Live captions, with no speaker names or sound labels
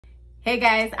Hey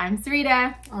guys, I'm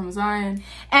Sarita. I'm Zion.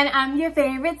 And I'm your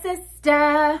favorite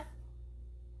sister.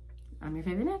 I'm your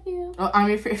favorite nephew. Oh, I'm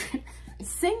your favorite.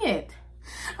 Sing it.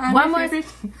 I'm One your more.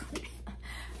 favorite.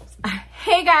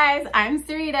 Hey guys, I'm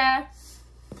Sarita.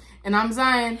 And I'm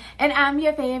Zion. And I'm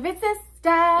your favorite sister.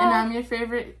 And I'm your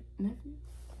favorite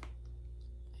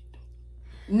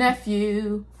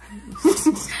nephew.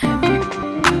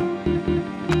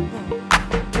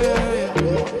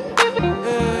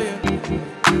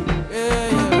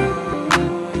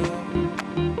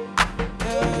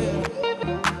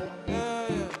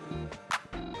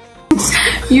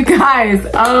 You guys,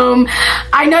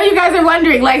 I know you guys are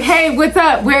wondering, like, hey, what's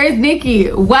up? Where is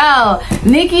Nikki? Well,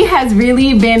 Nikki has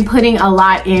really been putting a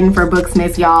lot in for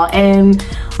Booksmith, y'all, and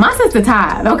my sister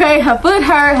tired, okay? Her foot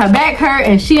hurt, her back hurt,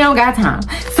 and she don't got time.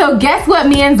 So guess what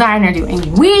me and Zion are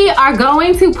doing? We are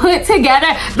going to put together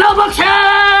the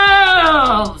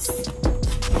bookshelves!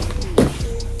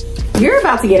 You're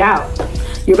about to get out.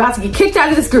 You're about to get kicked out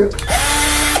of this group.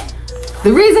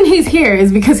 The reason he's here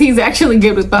is because he's actually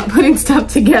good with putting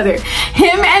stuff together.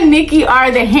 Him and Nikki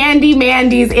are the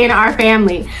handy-mandies in our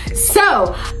family.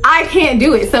 So, I can't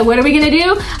do it. So what are we gonna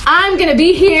do? I'm gonna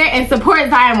be here and support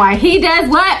Zion while he does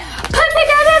what? Put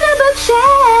together the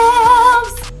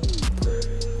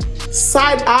bookshelves!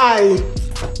 Side eye.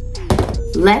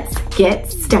 Let's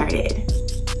get started.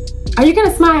 Are you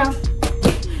gonna smile?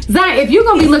 Zion, if you're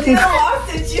gonna be looking...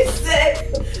 Since you said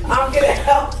I'm gonna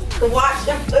help watch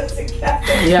them put together.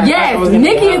 Yeah, yes,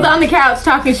 Nikki is on the couch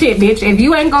talking shit, bitch. If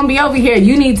you ain't gonna be over here,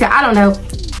 you need to, I don't know.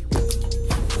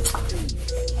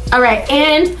 All right,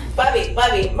 and... Bubby,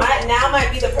 now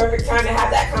might be the perfect time to have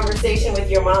that conversation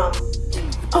with your mom.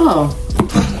 Oh.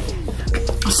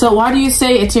 So why do you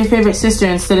say it's your favorite sister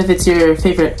instead of it's your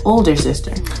favorite older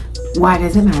sister? Why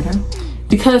does it matter?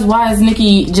 Because why is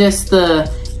Nikki just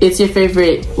it's your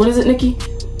favorite, what is it, Nikki?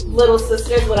 Little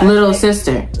sister is what I Little say.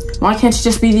 sister. Why can't you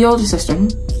just be the older sister?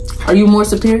 Are you more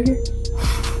superior?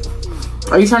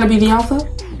 Are you trying to be the alpha?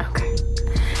 Okay.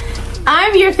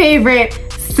 I'm your favorite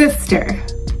sister.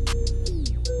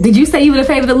 Did you say you were the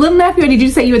favorite little nephew, or did you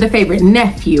say you were the favorite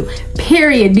nephew?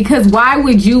 Period. Because why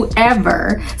would you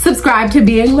ever subscribe to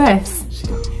being less?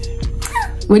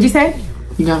 What'd you say?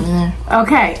 You got me there.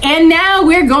 Okay. And now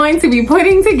we're going to be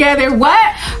putting together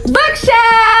what?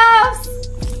 Bookshelves!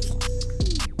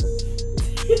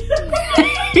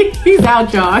 He's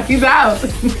out, y'all. He's out.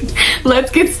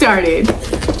 Let's get started.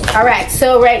 All right,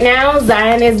 so right now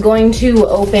Zion is going to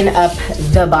open up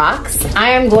the box. I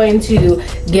am going to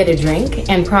get a drink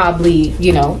and probably,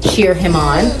 you know, cheer him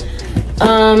on.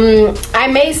 I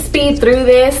may speed through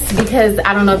this because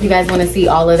I don't know if you guys want to see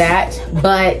all of that,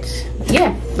 but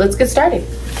yeah, let's get started.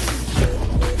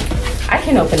 I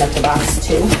can open up the box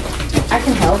too. I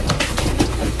can help.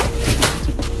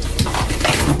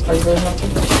 Are you really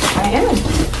helping? I am.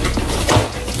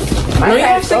 Are you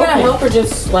actually gonna help or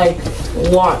just like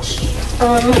watch?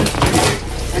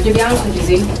 To be honest with you,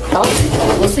 Z. Oh,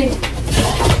 we'll see.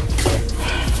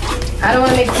 I don't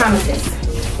want to make promises.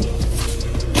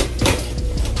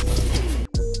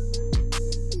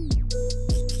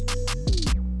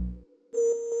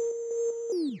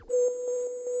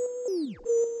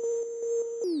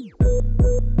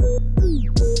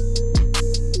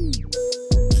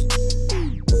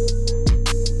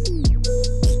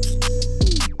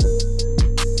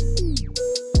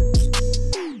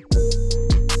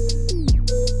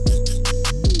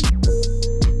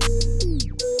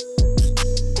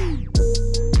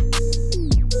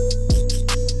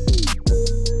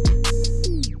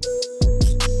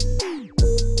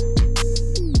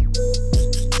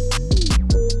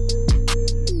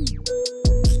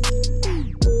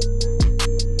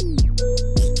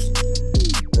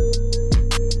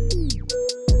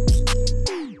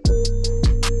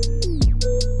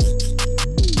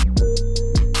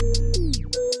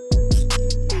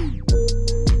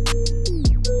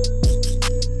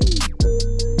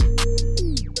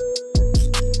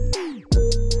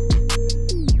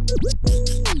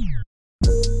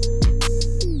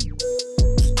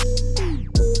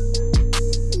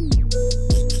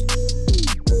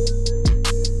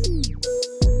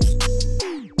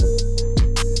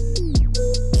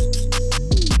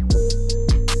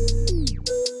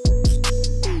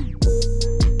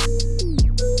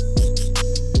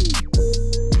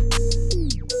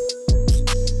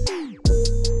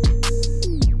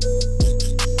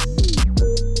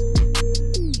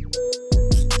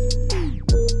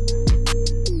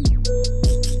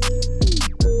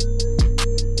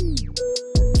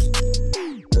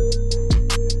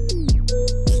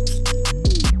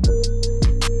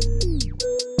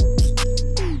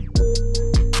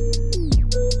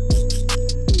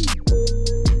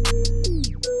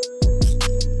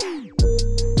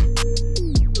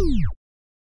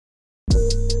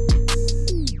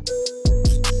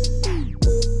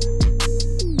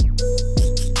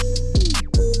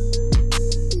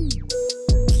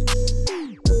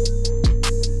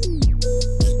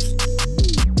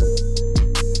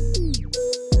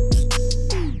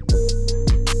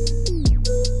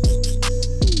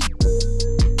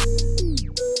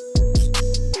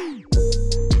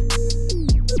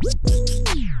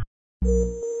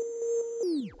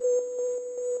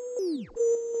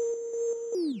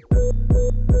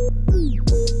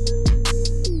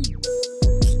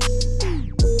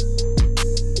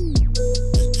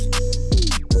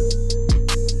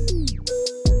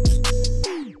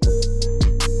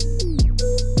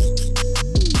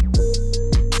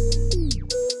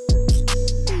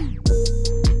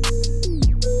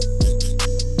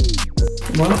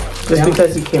 Just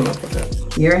because you came up with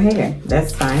it. You're a hater.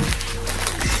 That's fine.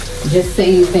 Just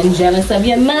say you've been jealous of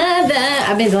your mother.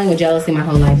 I've been dealing with jealousy my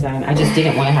whole lifetime. I just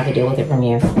didn't want to have to deal with it from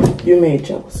you. You made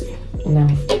jealousy. No,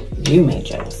 you made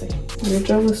jealousy. You're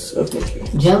jealous of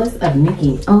Nikki. Jealous of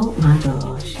Nikki. Oh my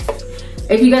gosh.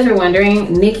 If you guys are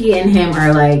wondering, Nikki and him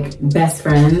are like best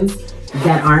friends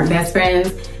that aren't best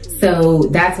friends. So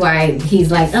that's why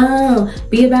he's like, oh,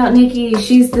 be about Nikki.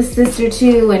 She's the sister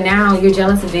too. And now you're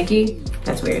jealous of Nikki?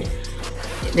 That's weird.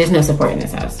 There's no support in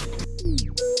this house.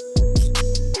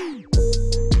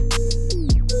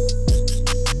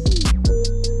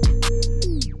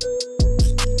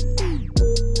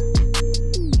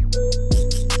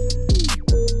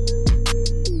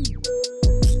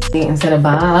 Instead of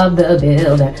Bob the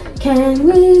Builder, can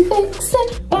we fix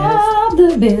it? Bob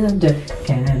the Builder,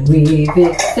 can we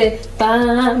fix it?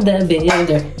 Bob the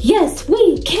Builder, yes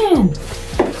we can.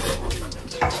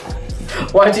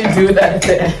 Why'd you do that at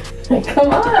the end?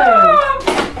 Come on.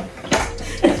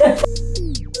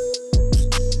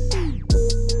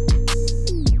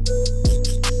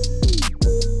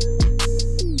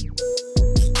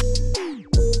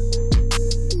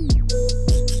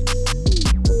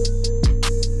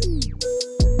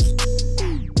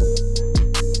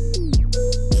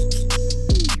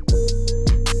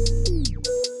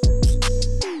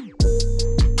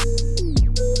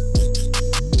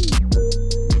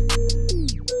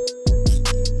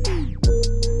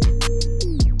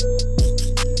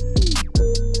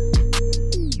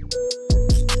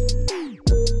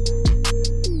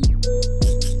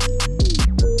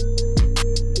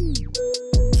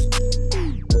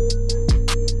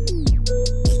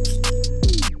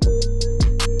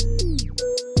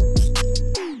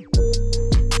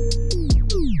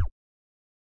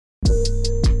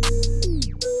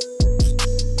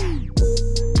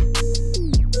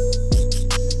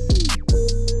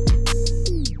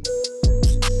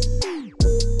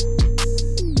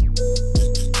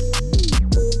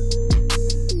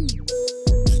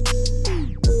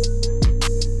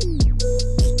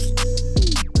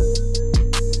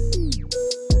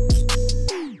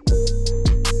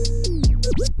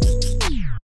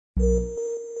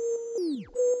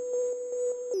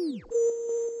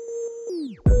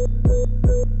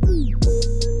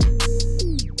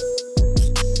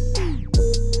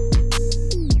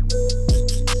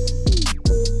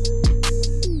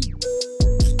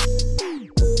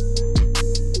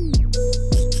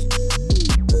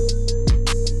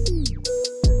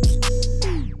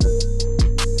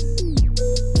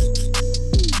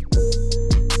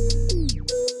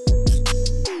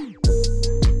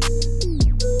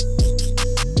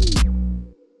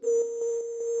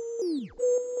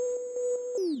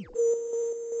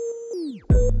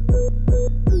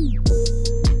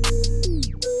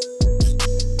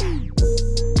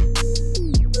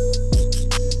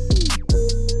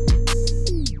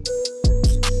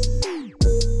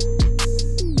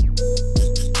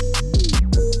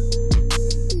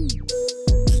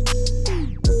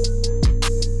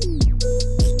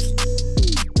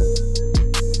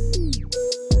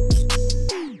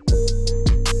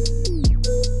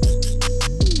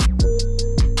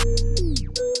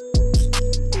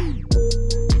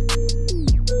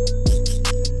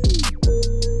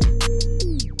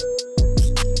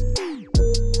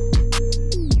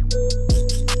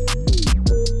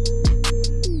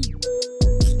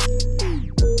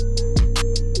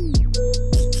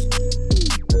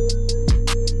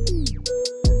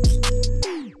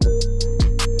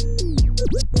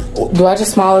 Do I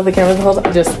just smile at the camera the whole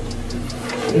time? Just.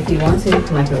 If you want to,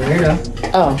 like a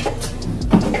weirdo. Oh.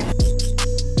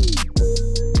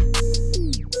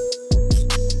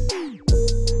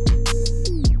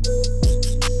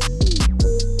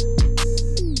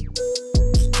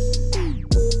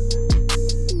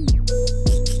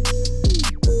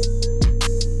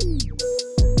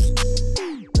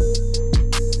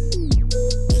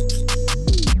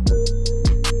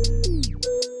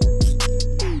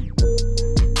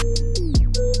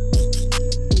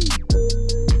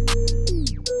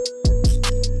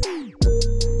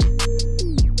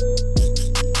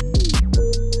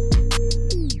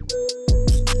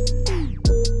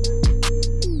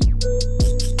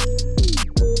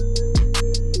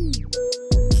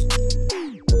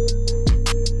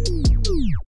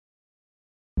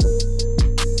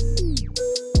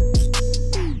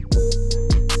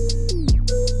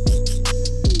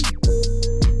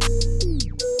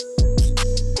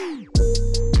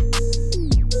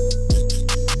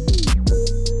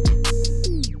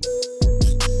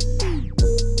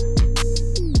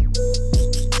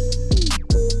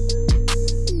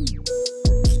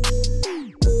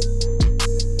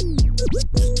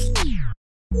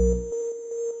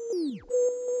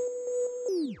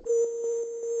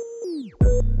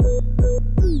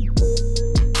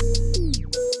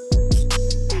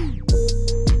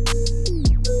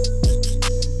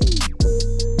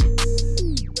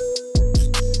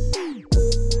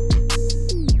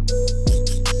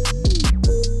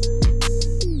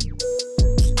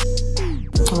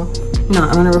 No,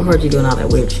 I'm gonna record you doing all that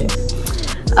weird shit.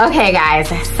 Okay, guys,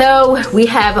 so we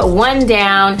have 1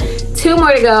 down, 2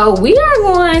 more to go. We are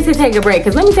going to take a break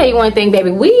because let me tell you one thing,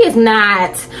 baby. We is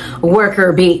not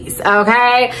worker bees,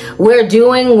 okay? We're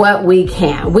doing what we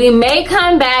can. We may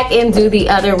come back and do the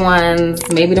other ones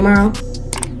maybe tomorrow.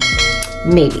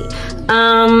 Maybe.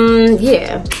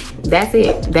 Yeah, that's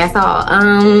it. That's all.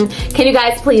 Can you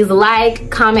guys please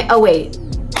like, comment? Oh, wait.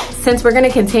 Since we're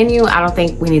gonna continue, I don't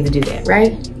think we need to do that,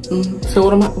 right? So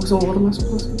what am I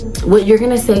supposed to do? What you're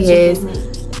gonna say is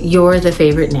you're the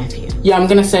favorite nephew. Yeah, I'm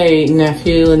gonna say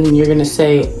nephew and you're gonna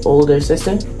say older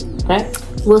sister. Okay?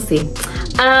 We'll see.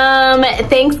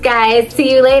 Thanks guys.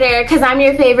 See you later. Cause I'm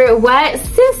your favorite what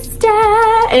sister?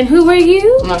 And who are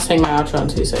you? I'm not saying my outro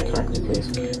until you say it correctly,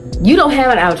 please. You don't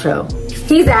have an outro.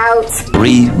 He's out.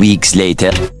 3 weeks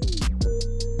later.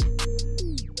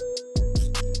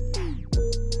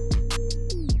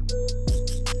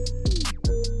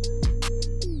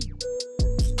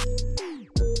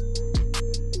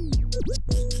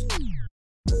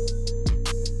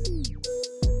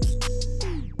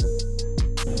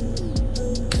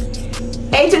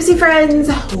 Hey Gypsy friends,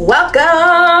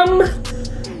 welcome!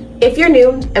 If you're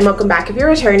new, and welcome back if you're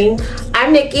returning,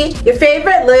 I'm Nikki, your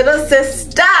favorite little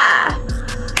sister.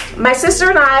 My sister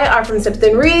and I are from Sip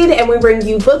and Read, and we bring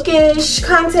you bookish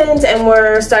content, and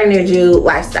we're starting to do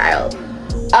lifestyle.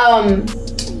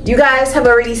 You guys have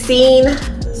already seen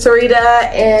Sarita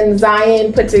and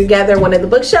Zion put together one of the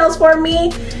bookshelves for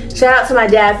me. Shout out to my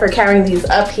dad for carrying these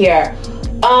up here.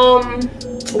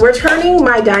 We're turning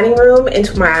my dining room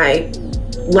into my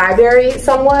library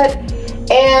somewhat,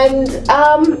 and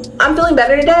I'm feeling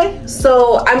better today,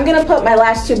 so I'm gonna put my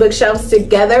last 2 bookshelves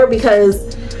together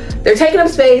because they're taking up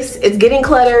space, it's getting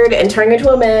cluttered and turning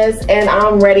into a mess, and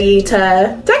I'm ready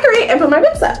to decorate and put my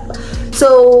books up.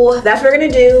 So that's what we're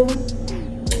gonna do.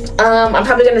 I'm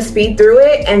probably gonna speed through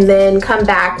it and then come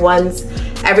back once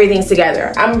everything's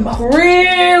together. I'm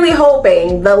really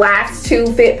hoping the last 2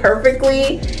 fit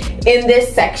perfectly in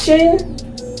this section,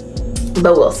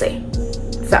 but we'll see.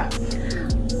 So,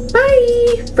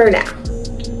 bye for now.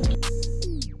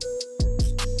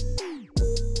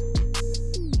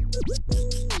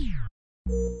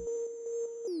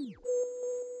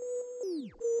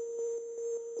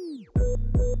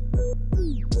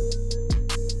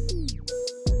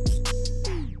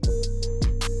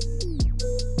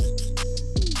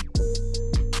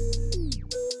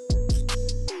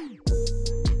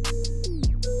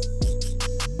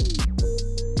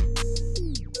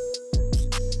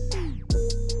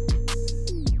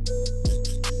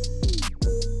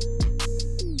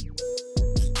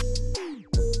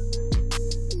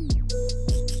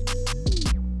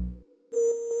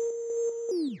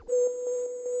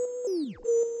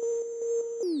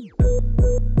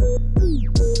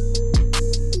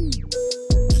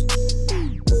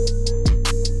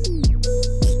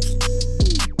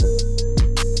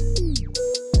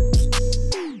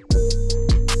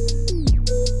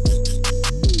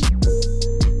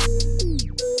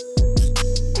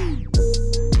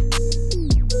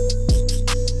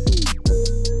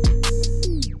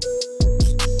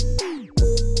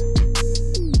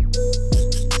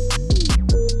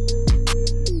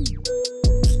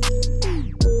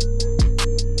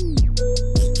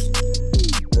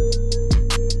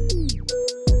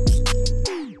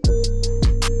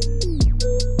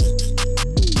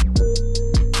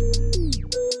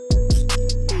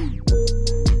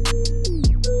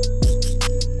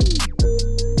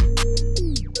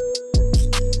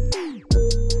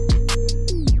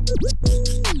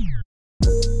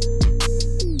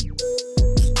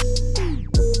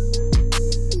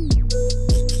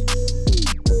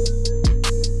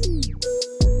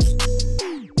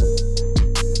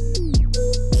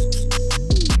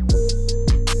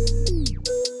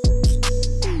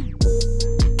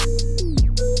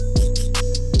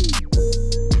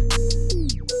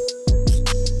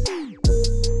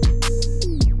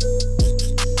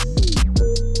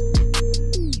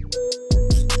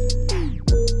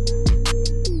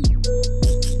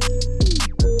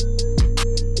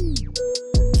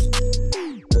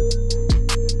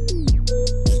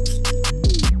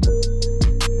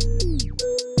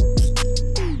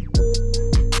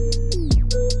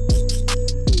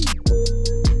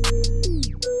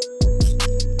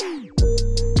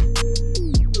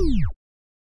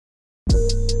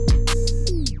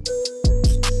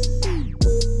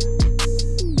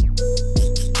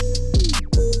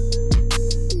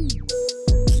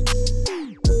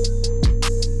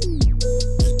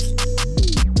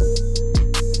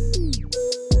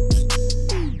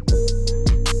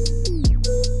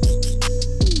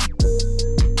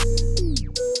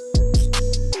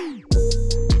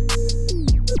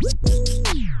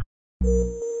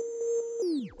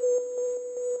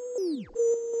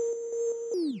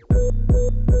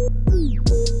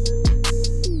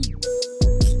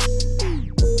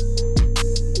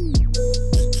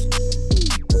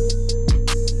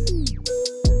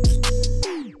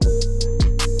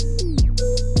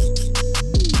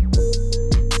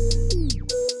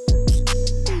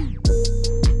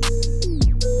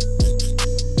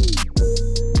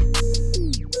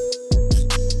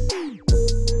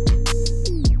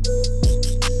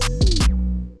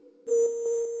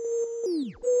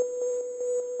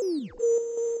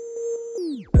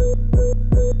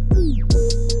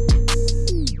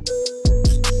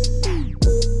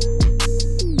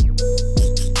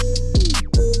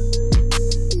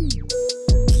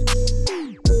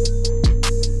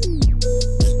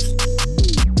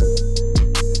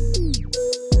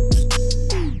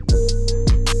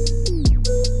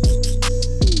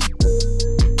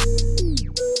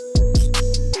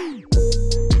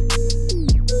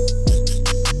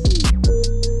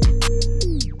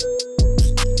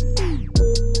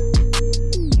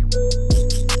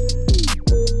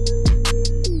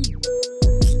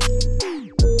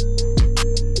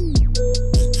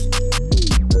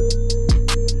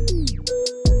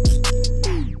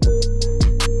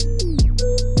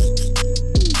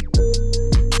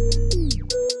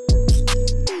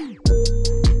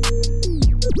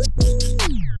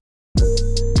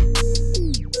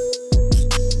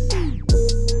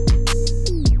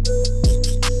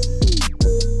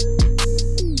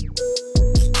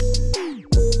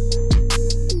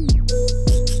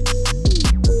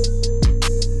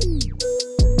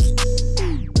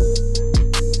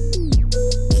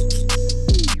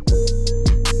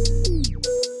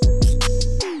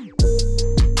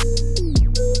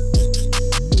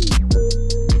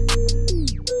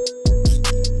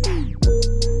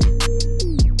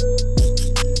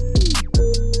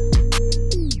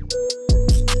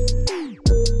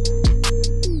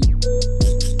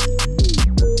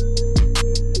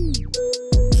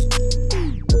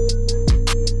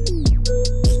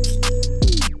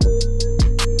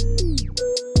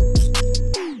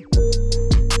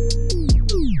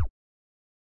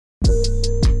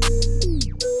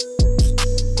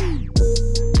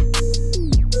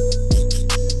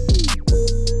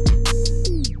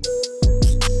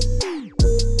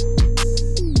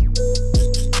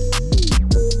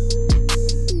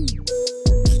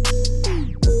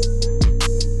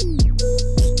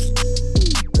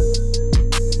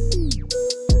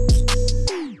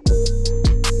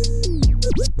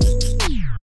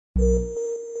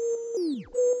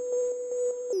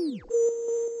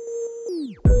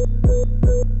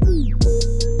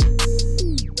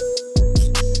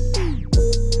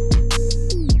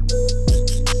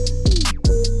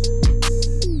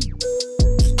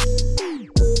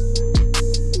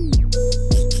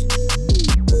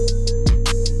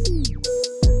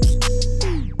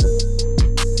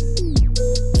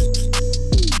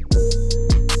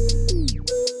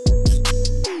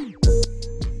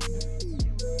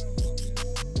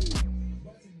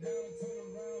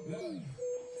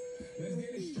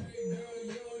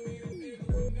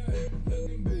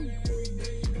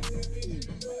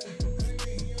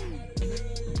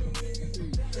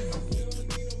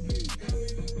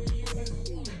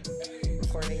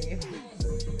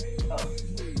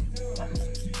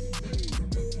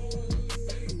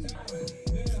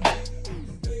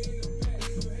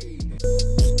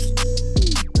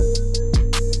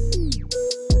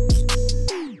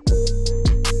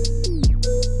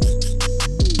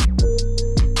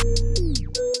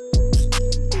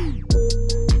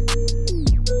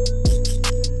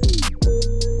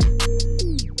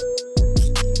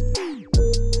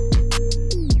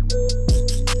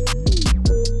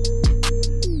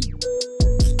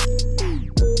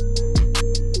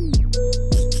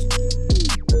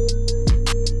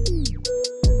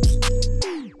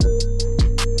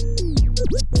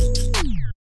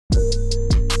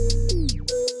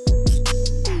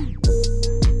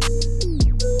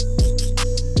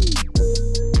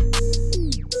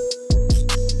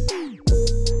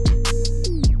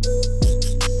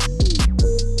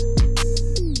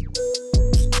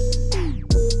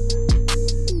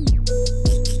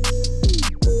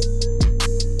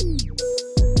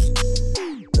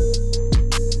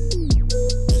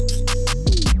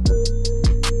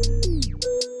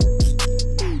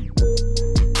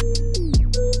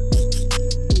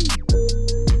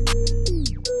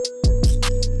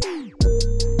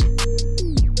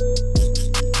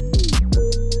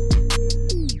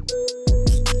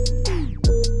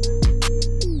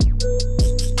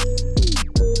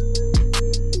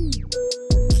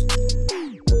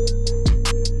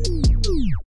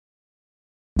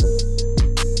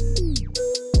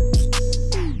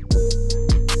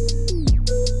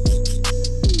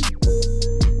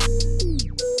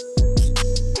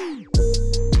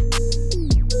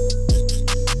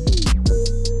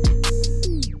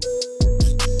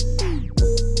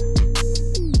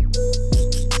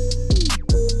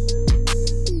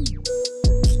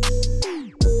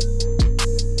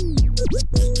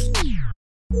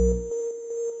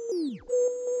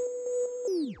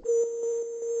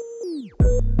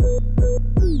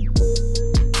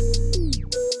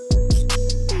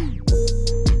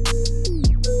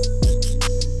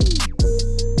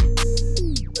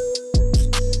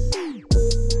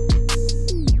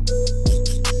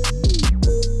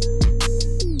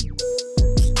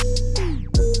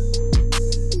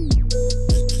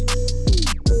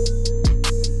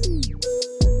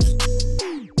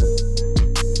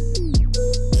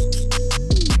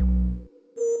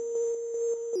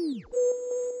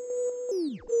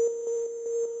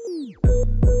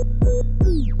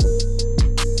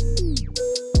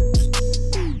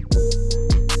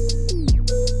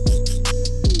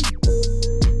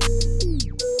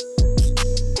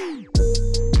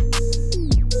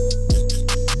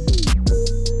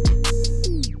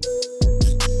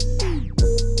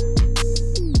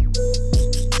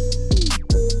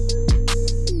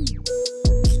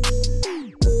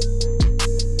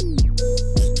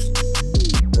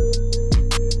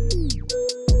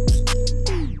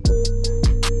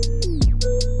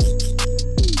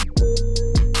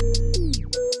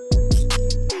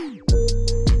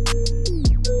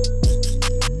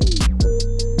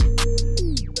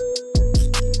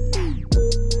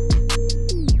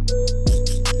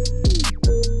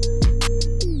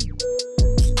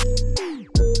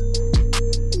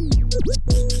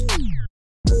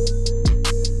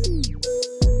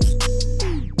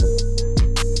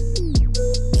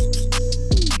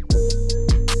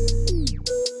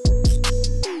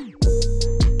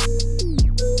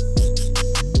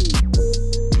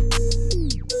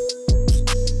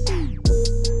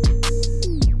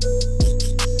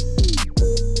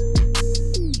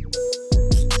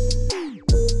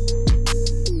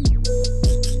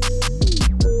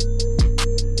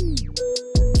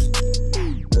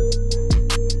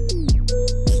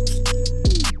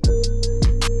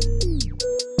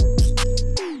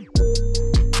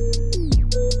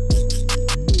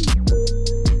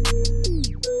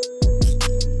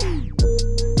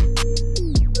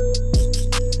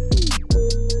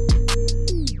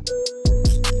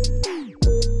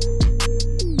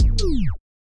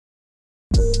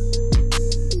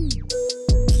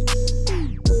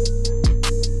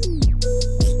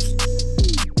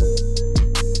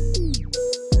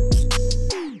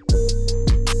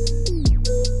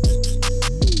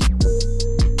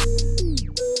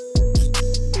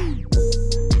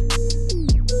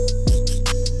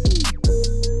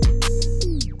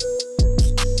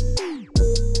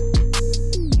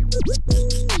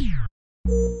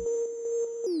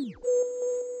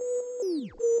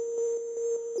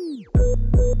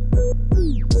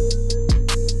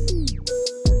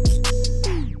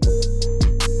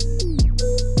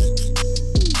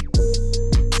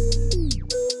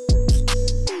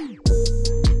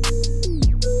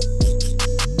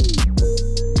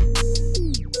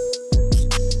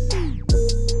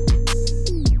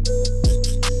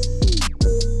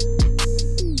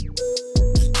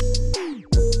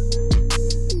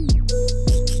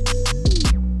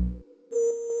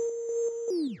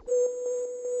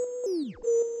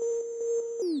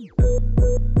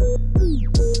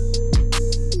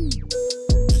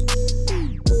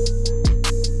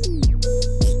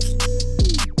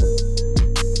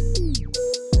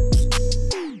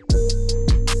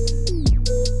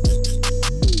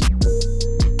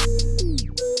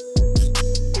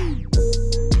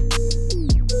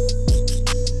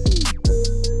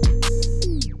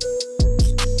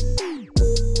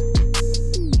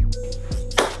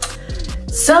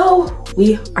 So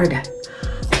we are done.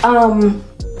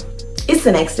 It's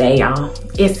the next day, y'all.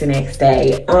 It's the next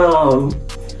day.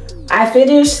 I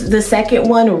finished the second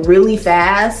one really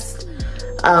fast.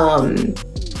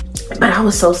 But I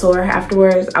was so sore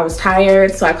afterwards. I was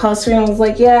tired. So I called Serena and I was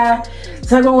like, yeah.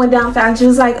 So everyone went down fast. She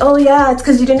was like, oh yeah, it's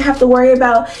because you didn't have to worry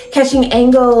about catching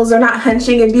angles or not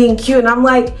hunching and being cute. And I'm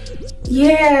like,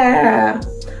 yeah.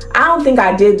 I don't think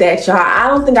I did that, y'all. I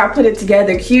don't think I put it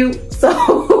together cute.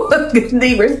 So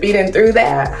they were speeding through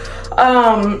that.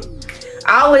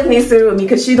 I always need Sue with me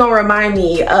because she's gonna remind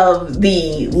me of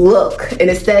the look and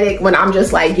aesthetic when I'm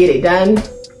just like, get it done.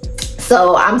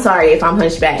 So I'm sorry if I'm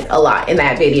hunchback a lot in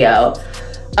that video.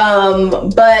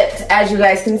 But as you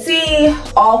guys can see,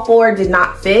 all 4 did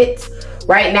not fit.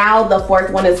 Right now, the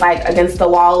 4th one is like against the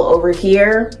wall over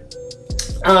here.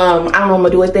 I don't know what I'm gonna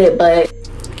do with it, but.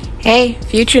 Hey,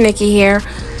 future Nikki here.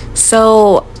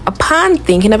 So upon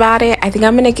thinking about it, I think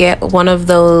I'm gonna get one of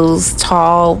those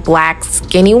tall black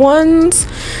skinny ones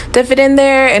to fit in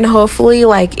there, and hopefully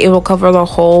like it will cover the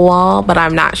whole wall, but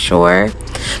I'm not sure.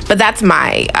 But that's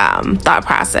my thought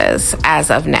process as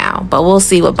of now, but we'll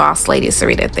see what boss lady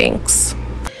Serena thinks.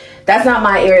 That's not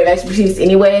my area of expertise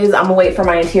anyways. I'm gonna wait for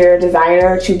my interior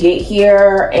designer to get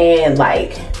here and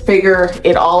like figure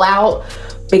it all out,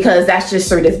 because that's just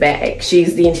Serena's bag.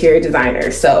 She's the interior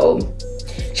designer, so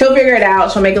she'll figure it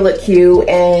out. She'll make it look cute,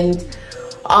 and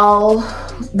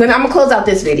then I'm gonna close out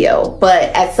this video. But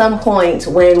at some point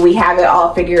when we have it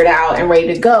all figured out and ready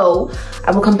to go,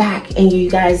 I will come back and give you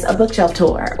guys a bookshelf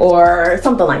tour or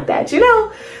something like that. You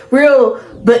know, real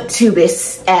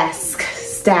booktubist-esque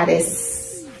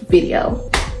status video.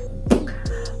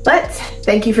 But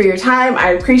thank you for your time.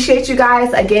 I appreciate you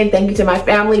guys. Again, thank you to my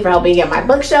family for helping get my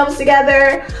bookshelves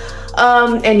together.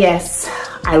 And yes,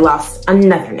 I lost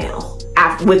another nail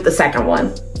with the second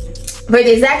one. For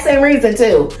the exact same reason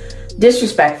too.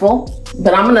 Disrespectful.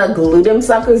 But I'm gonna glue them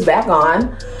suckers back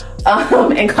on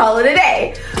and call it a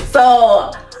day.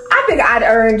 So I think I'd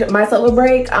earned myself a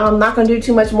break. I'm not gonna do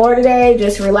too much more today.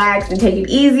 Just relax and take it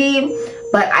easy.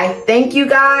 But I thank you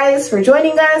guys for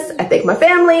joining us. I thank my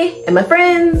family and my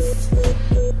friends.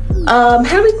 How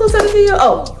do we close out the video?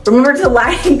 Oh, remember to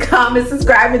like, comment,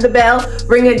 subscribe, hit the bell,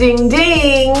 ring a ding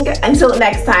ding. Until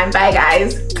next time, bye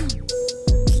guys.